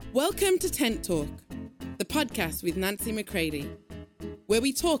Welcome to Tent Talk, the podcast with Nancy McCready, where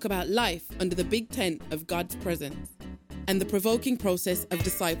we talk about life under the big tent of God's presence and the provoking process of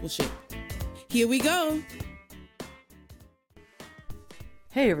discipleship. Here we go.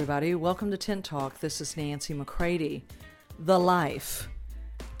 Hey everybody, welcome to Tent Talk. This is Nancy McCready. The life.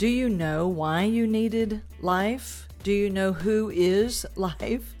 Do you know why you needed life? Do you know who is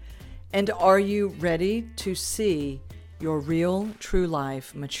life? And are you ready to see your real, true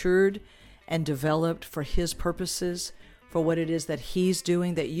life matured and developed for His purposes, for what it is that He's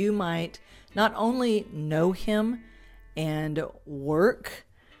doing, that you might not only know Him and work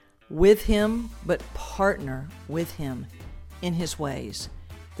with Him, but partner with Him in His ways?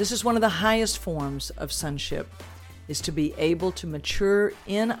 This is one of the highest forms of sonship, is to be able to mature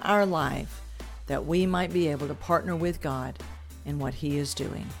in our life that we might be able to partner with God in what He is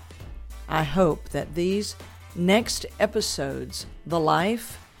doing. I hope that these next episodes, the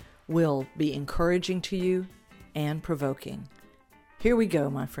life, will be encouraging to you and provoking. Here we go,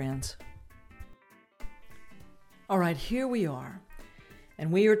 my friends. All right, here we are.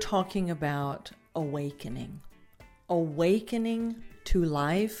 And we are talking about awakening. Awakening to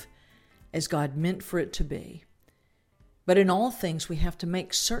life as God meant for it to be. But in all things, we have to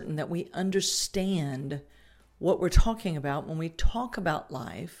make certain that we understand what we're talking about when we talk about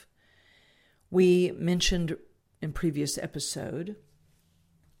life. We mentioned in previous episode,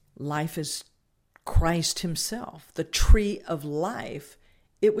 life is Christ Himself, the tree of life.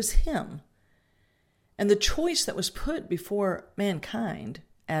 It was Him. And the choice that was put before mankind,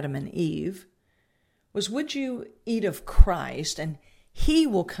 Adam and Eve, was, would you eat of Christ and He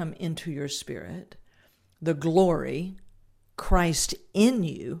will come into your spirit, the glory, Christ in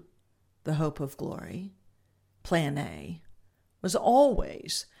you, the hope of glory. Plan A was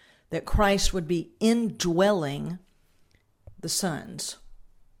always that Christ would be indwelling the sons,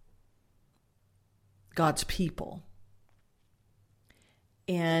 God's people.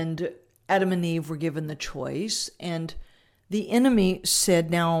 And Adam and Eve were given the choice, and the enemy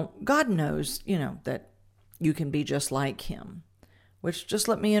said, now, God knows, that you can be just like Him. Which, just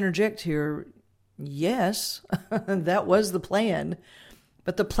let me interject here, yes, that was the plan.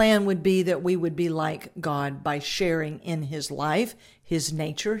 But the plan would be that we would be like God by sharing in His life, His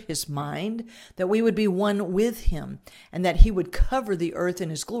nature, His mind, that we would be one with Him, and that He would cover the earth in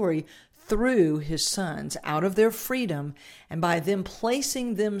His glory through His sons out of their freedom and by them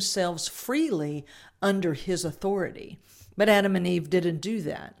placing themselves freely under His authority. But Adam and Eve didn't do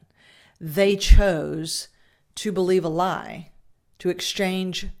that. They chose to believe a lie, to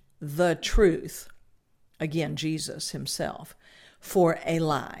exchange the truth, again, Jesus Himself, for a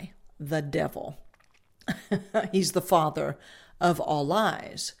lie, the devil. He's the father of all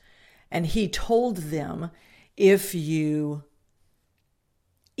lies. And he told them, if you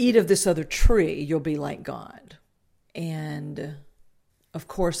eat of this other tree, you'll be like God. And of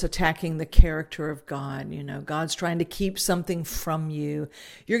course, attacking the character of God. God's trying to keep something from you.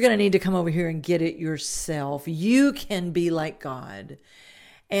 You're going to need to come over here and get it yourself. You can be like God.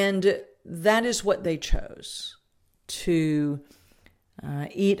 And that is what they chose, to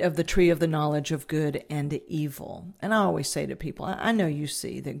eat of the tree of the knowledge of good and evil. And I always say to people, I know you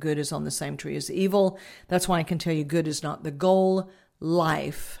see that good is on the same tree as evil. That's why I can tell you good is not the goal.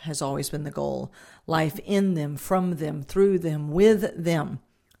 Life has always been the goal. Life in them, from them, through them, with them.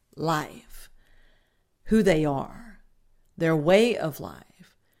 Life. Who they are. Their way of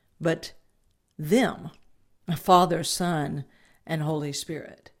life. But them. Father, Son, and Holy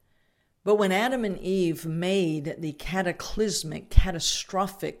Spirit. But when Adam and Eve made the catastrophic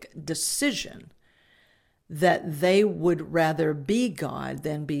decision that they would rather be God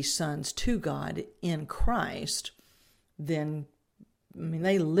than be sons to God in Christ, then,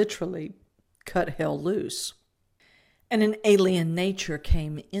 they literally cut hell loose. And an alien nature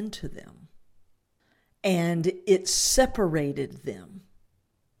came into them. And it separated them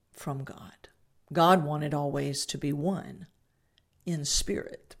from God. God wanted always to be one in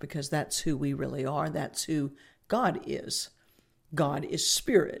spirit, because that's who we really are. That's who God is. God is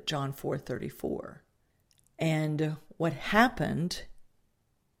spirit, John 4:34. And what happened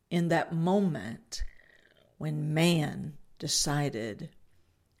in that moment when man decided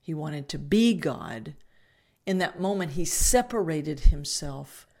he wanted to be God, in that moment he separated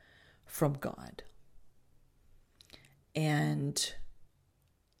himself from God. And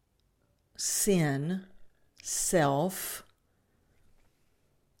sin, self,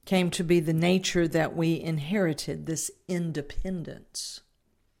 came to be the nature that we inherited, this independence.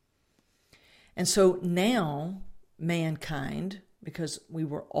 And so now mankind, because we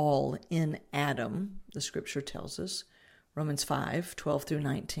were all in Adam, the scripture tells us, Romans 5:12 through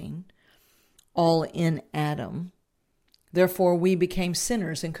 19, all in Adam. Therefore, we became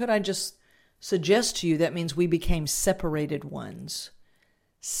sinners. And could I just suggest to you that means we became separated ones,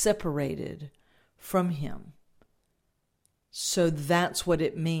 separated from him. So that's what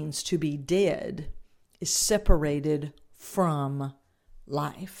it means to be dead, is separated from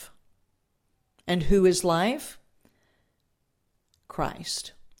life. And who is life?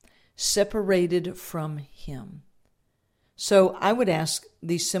 Christ. Separated from him. So I would ask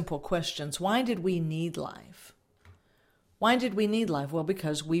these simple questions. Why did we need life? Why did we need life? Well,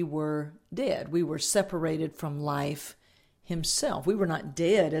 because we were dead. We were separated from life himself. We were not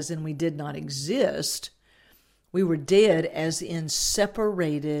dead as in we did not exist. We were dead as in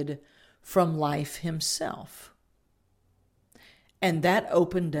separated from life himself. And that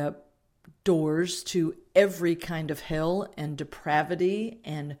opened up doors to every kind of hell and depravity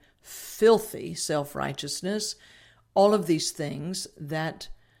and filthy self-righteousness, all of these things that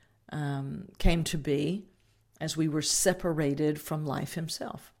came to be as we were separated from life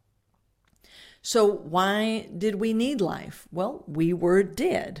himself. So why did we need life? Well, we were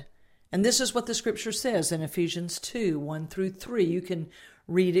dead. And this is what the scripture says in Ephesians 2:1 through 3. You can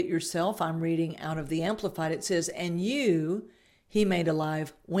read it yourself. I'm reading out of the Amplified. It says, "And you he made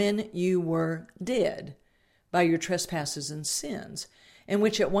alive when you were dead by your trespasses and sins, in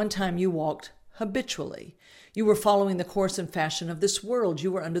which at one time you walked habitually. You were following the course and fashion of this world.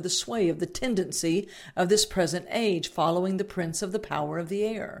 You were under the sway of the tendency of this present age, following the prince of the power of the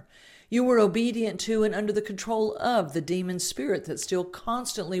air. You were obedient to and under the control of the demon spirit that still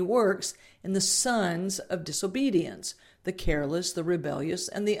constantly works in the sons of disobedience, the careless, the rebellious,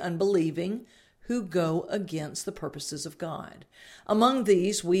 and the unbelieving, who go against the purposes of God. Among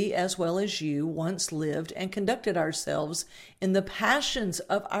these, we, as well as you, once lived and conducted ourselves in the passions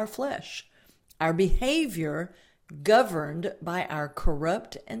of our flesh, our behavior governed by our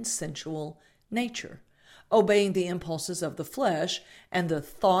corrupt and sensual nature, obeying the impulses of the flesh and the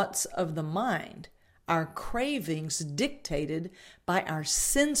thoughts of the mind, our cravings dictated by our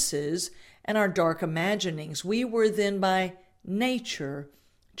senses and our dark imaginings. We were then by nature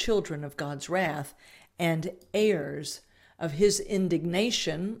children of God's wrath and heirs of his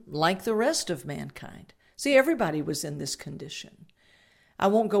indignation like the rest of mankind." See, everybody was in this condition. I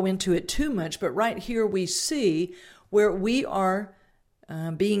won't go into it too much, but right here we see where we are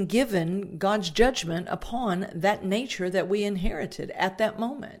being given God's judgment upon that nature that we inherited at that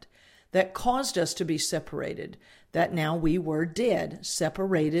moment that caused us to be separated, that now we were dead,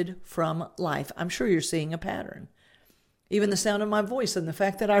 separated from life. I'm sure you're seeing a pattern. Even the sound of my voice and the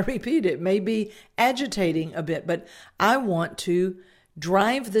fact that I repeat it may be agitating a bit, but I want to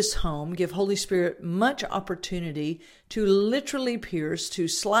drive this home, give Holy Spirit much opportunity to literally pierce, to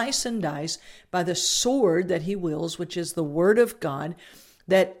slice and dice by the sword that he wills, which is the Word of God,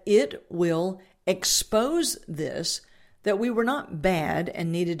 that it will expose this, that we were not bad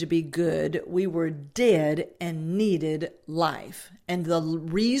and needed to be good. We were dead and needed life. And the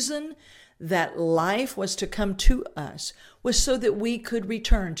reason that life was to come to us was so that we could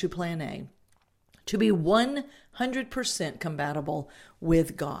return to plan A, to be 100% compatible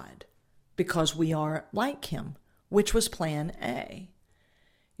with God, because we are like him, which was plan A.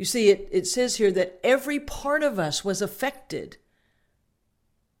 You see, it says here that every part of us was affected.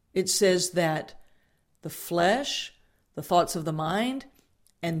 It says that the flesh, the thoughts of the mind,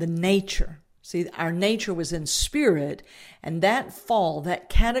 and the nature. See, our nature was in spirit, and that fall, that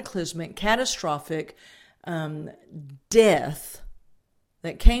cataclysmic, catastrophic death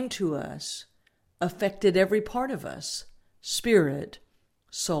that came to us affected every part of us, spirit,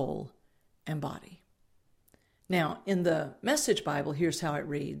 soul, and body. Now, in the Message Bible, here's how it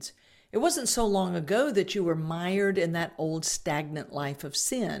reads. "It wasn't so long ago that you were mired in that old stagnant life of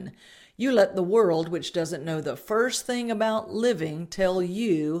sin. You let the world, which doesn't know the first thing about living, tell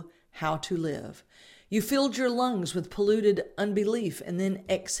you how to live. You filled your lungs with polluted unbelief and then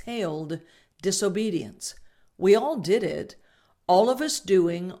exhaled disobedience. We all did it, all of us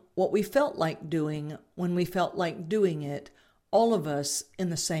doing what we felt like doing when we felt like doing it, all of us in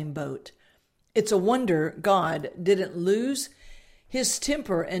the same boat. It's a wonder God didn't lose his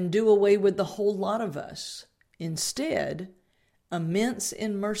temper and do away with the whole lot of us. Instead, immense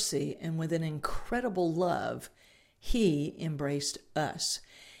in mercy and with an incredible love, he embraced us.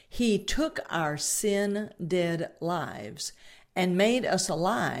 He took our sin-dead lives and made us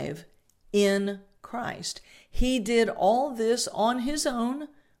alive in Christ. He did all this on his own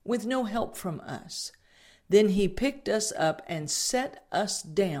with no help from us. Then he picked us up and set us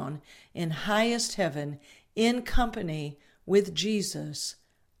down in highest heaven in company with Jesus,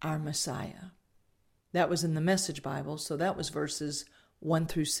 our Messiah." That was in the Message Bible, so that was verses 1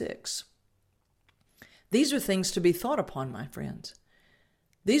 through 6. These are things to be thought upon, my friends.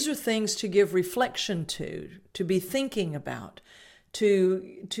 These are things to give reflection to be thinking about,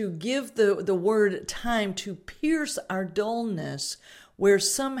 to give the word time to pierce our dullness where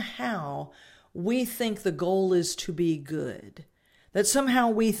somehow we think the goal is to be good, that somehow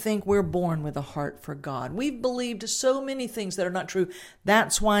we think we're born with a heart for God. We've believed so many things that are not true.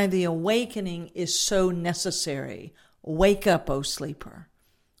 That's why the awakening is so necessary. Wake up, O sleeper.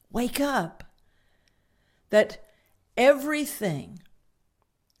 Wake up. That everything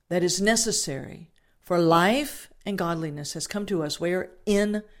that is necessary for life and godliness has come to us. We're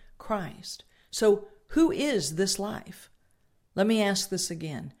in Christ. So who is this life? Let me ask this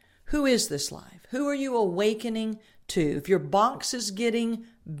again. Who is this life? Who are you awakening to? If your box is getting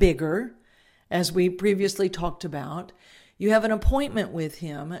bigger, as we previously talked about, you have an appointment with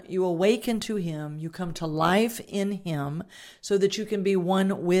Him, you awaken to Him, you come to life in Him so that you can be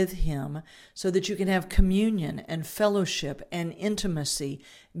one with Him, so that you can have communion and fellowship and intimacy,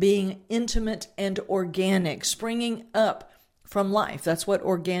 being intimate and organic, springing up from life. That's what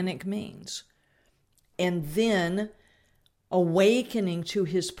organic means. And then awakening to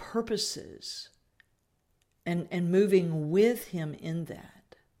His purposes and moving with Him in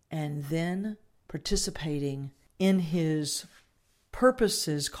that, and then participating in His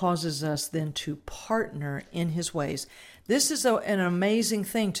purposes causes us then to partner in His ways. This is an amazing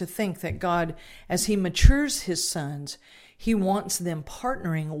thing to think that God, as He matures His sons, He wants them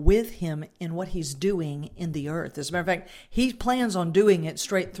partnering with Him in what He's doing in the earth. As a matter of fact, He plans on doing it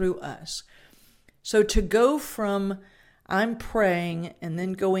straight through us. So to go from I'm praying and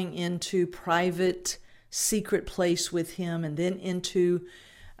then going into private, secret place with Him and then into,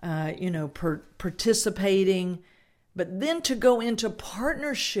 participating, but then to go into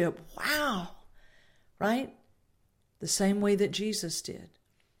partnership, wow, right? The same way that Jesus did.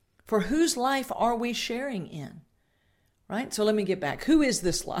 For whose life are we sharing in? Right? So let me get back. Who is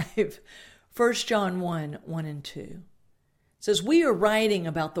this life? 1 John 1, 1 and 2. It says, we are writing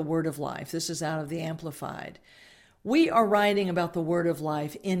about the word of life. This is out of the Amplified. We are writing about the word of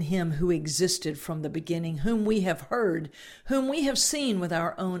life in Him who existed from the beginning, whom we have heard, whom we have seen with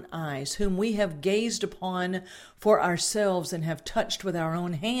our own eyes, whom we have gazed upon for ourselves and have touched with our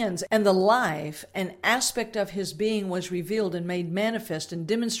own hands. And the life and aspect of His being was revealed and made manifest and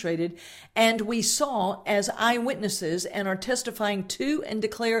demonstrated, and we saw as eyewitnesses and are testifying to and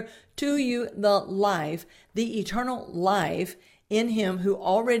declare to you the life, the eternal life, in Him who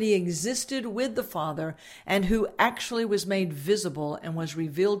already existed with the Father and who actually was made visible and was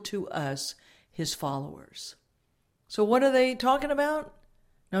revealed to us, His followers. So what are they talking about?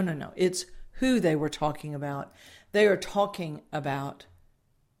 No. It's who they were talking about. They are talking about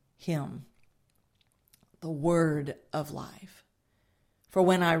Him, the Word of life. For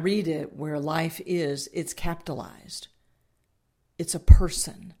when I read it, where life is, it's capitalized. It's a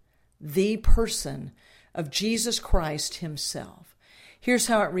person, the person of Jesus Christ Himself. Here's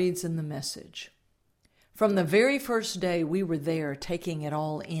how it reads in the Message. From the very first day we were there taking it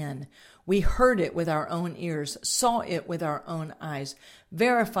all in. We heard it with our own ears, saw it with our own eyes,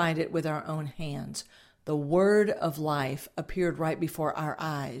 verified it with our own hands. The word of life appeared right before our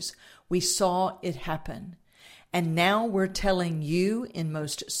eyes. We saw it happen. And now we're telling you in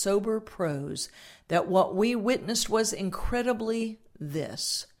most sober prose that what we witnessed was incredibly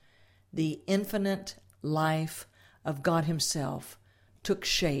this: the infinite life of God Himself took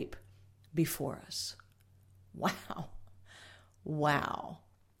shape before us. Wow.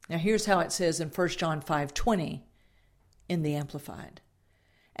 Now here's how it says in 1 John 5:20 in the Amplified.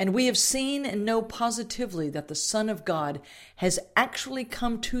 And we have seen and know positively that the Son of God has actually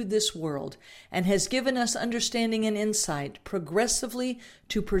come to this world and has given us understanding and insight progressively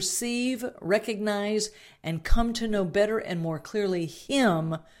to perceive, recognize, and come to know better and more clearly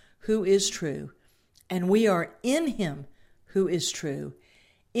Him who is true. And we are in Him who is true,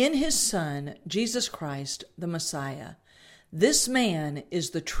 in His Son, Jesus Christ, the Messiah. This man is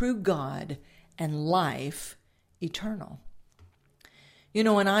the true God and life eternal. You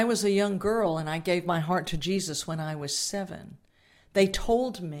know, when I was a young girl and I gave my heart to Jesus when I was 7, they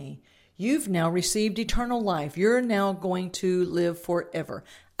told me, you've now received eternal life. You're now going to live forever.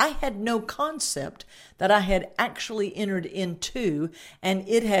 I had no concept that I had actually entered into, and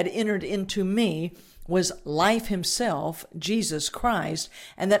it had entered into me, was life Himself, Jesus Christ,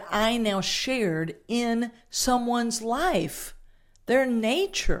 and that I now shared in someone's life, their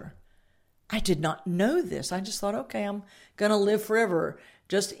nature. I did not know this. I just thought, okay, I'm going to live forever,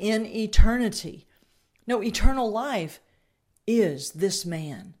 just in eternity. No, eternal life is this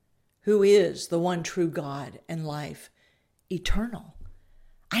man, who is the one true God and life eternal.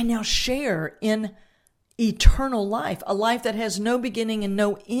 I now share in eternal life, a life that has no beginning and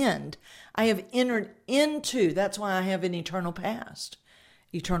no end. I have entered into, that's why I have an eternal past,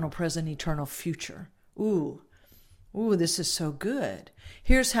 eternal present, eternal future. Ooh, this is so good.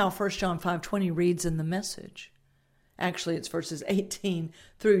 Here's how 1 John 5:20 reads in the Message. Actually, it's verses 18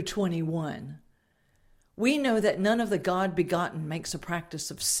 through 21. We know that none of the God-begotten makes a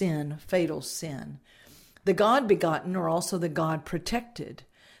practice of sin, fatal sin. The God-begotten are also the God-protected.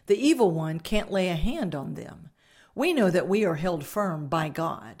 The evil one can't lay a hand on them. We know that we are held firm by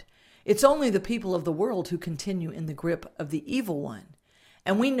God. It's only the people of the world who continue in the grip of the evil one.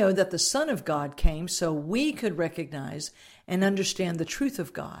 And we know that the Son of God came so we could recognize and understand the truth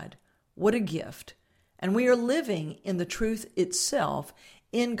of God. What a gift. And we are living in the truth itself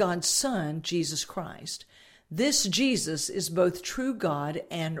in God's Son, Jesus Christ. This Jesus is both true God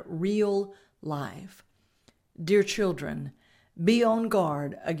and real life. Dear children, be on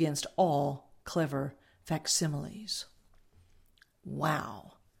guard against all clever facsimiles.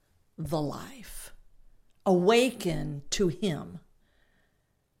 Wow, the life. Awaken to Him.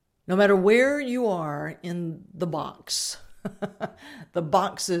 No matter where you are in the box, the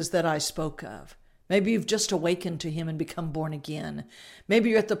boxes that I spoke of, maybe you've just awakened to Him and become born again.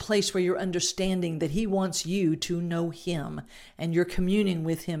 Maybe you're at the place where you're understanding that He wants you to know Him and you're communing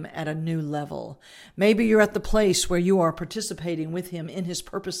with Him at a new level. Maybe you're at the place where you are participating with Him in His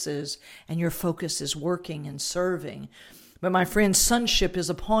purposes and your focus is working and serving. But my friend, sonship is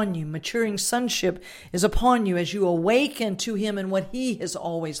upon you. Maturing sonship is upon you as you awaken to Him and what He has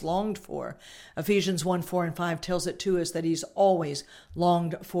always longed for. Ephesians 1:4-5 tells it to us that He's always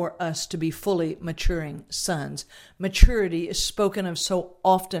longed for us to be fully maturing sons. Maturity is spoken of so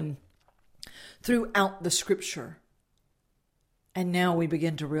often throughout the Scripture. And now we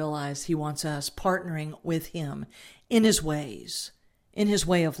begin to realize He wants us partnering with Him in His ways, in His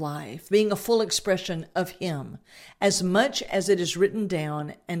way of life, being a full expression of Him, as much as it is written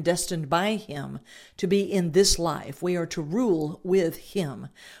down and destined by Him to be in this life. We are to rule with Him.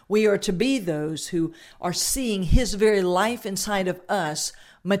 We are to be those who are seeing His very life inside of us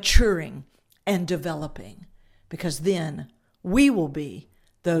maturing and developing, because then we will be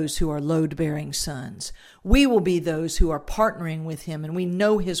those who are load-bearing sons. We will be those who are partnering with Him and we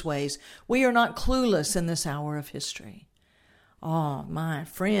know His ways. We are not clueless in this hour of history. Oh, my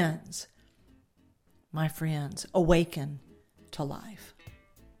friends, awaken to life.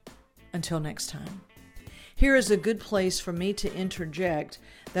 Until next time. Here is a good place for me to interject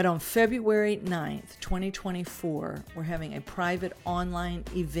that on February 9th, 2024, we're having a private online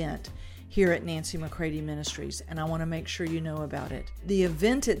event here at Nancy McCready Ministries, and I want to make sure you know about it. The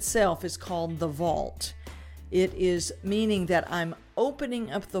event itself is called The Vault. It is meaning that I'm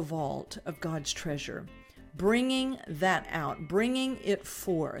opening up the vault of God's treasure, bringing that out, bringing it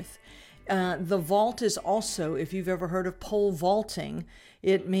forth. The vault is also, if you've ever heard of pole vaulting,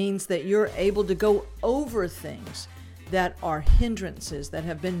 it means that you're able to go over things that are hindrances, that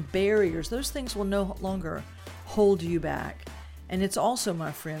have been barriers. Those things will no longer hold you back. And it's also,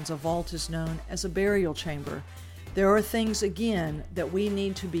 my friends, a vault is known as a burial chamber. There are things, again, that we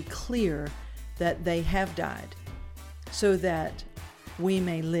need to be clear that they have died so that we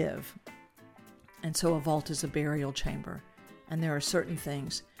may live. And so a vault is a burial chamber. And there are certain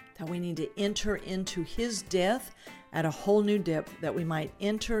things that we need to enter into His death at a whole new depth, that we might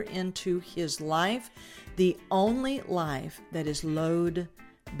enter into His life, the only life that is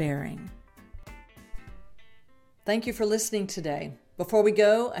load-bearing. Thank you for listening today. Before we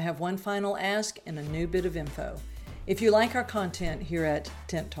go, I have one final ask and a new bit of info. If you like our content here at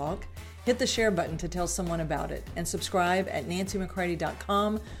Tent Talk, hit the share button to tell someone about it, and subscribe at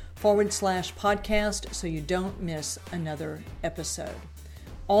nancymccready.com/podcast so you don't miss another episode.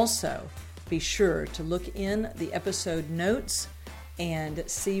 Also, be sure to look in the episode notes and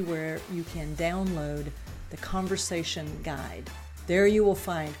see where you can download the conversation guide. There you will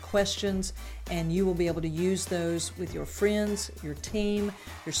find questions, and you will be able to use those with your friends, your team,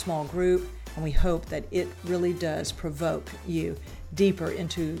 your small group, and we hope that it really does provoke you deeper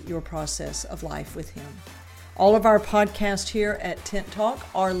into your process of life with Him. All of our podcasts here at Tent Talk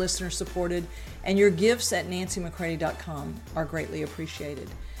are listener supported, and your gifts at nancymccready.com are greatly appreciated.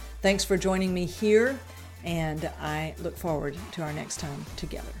 Thanks for joining me here, and I look forward to our next time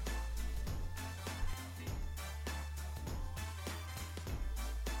together.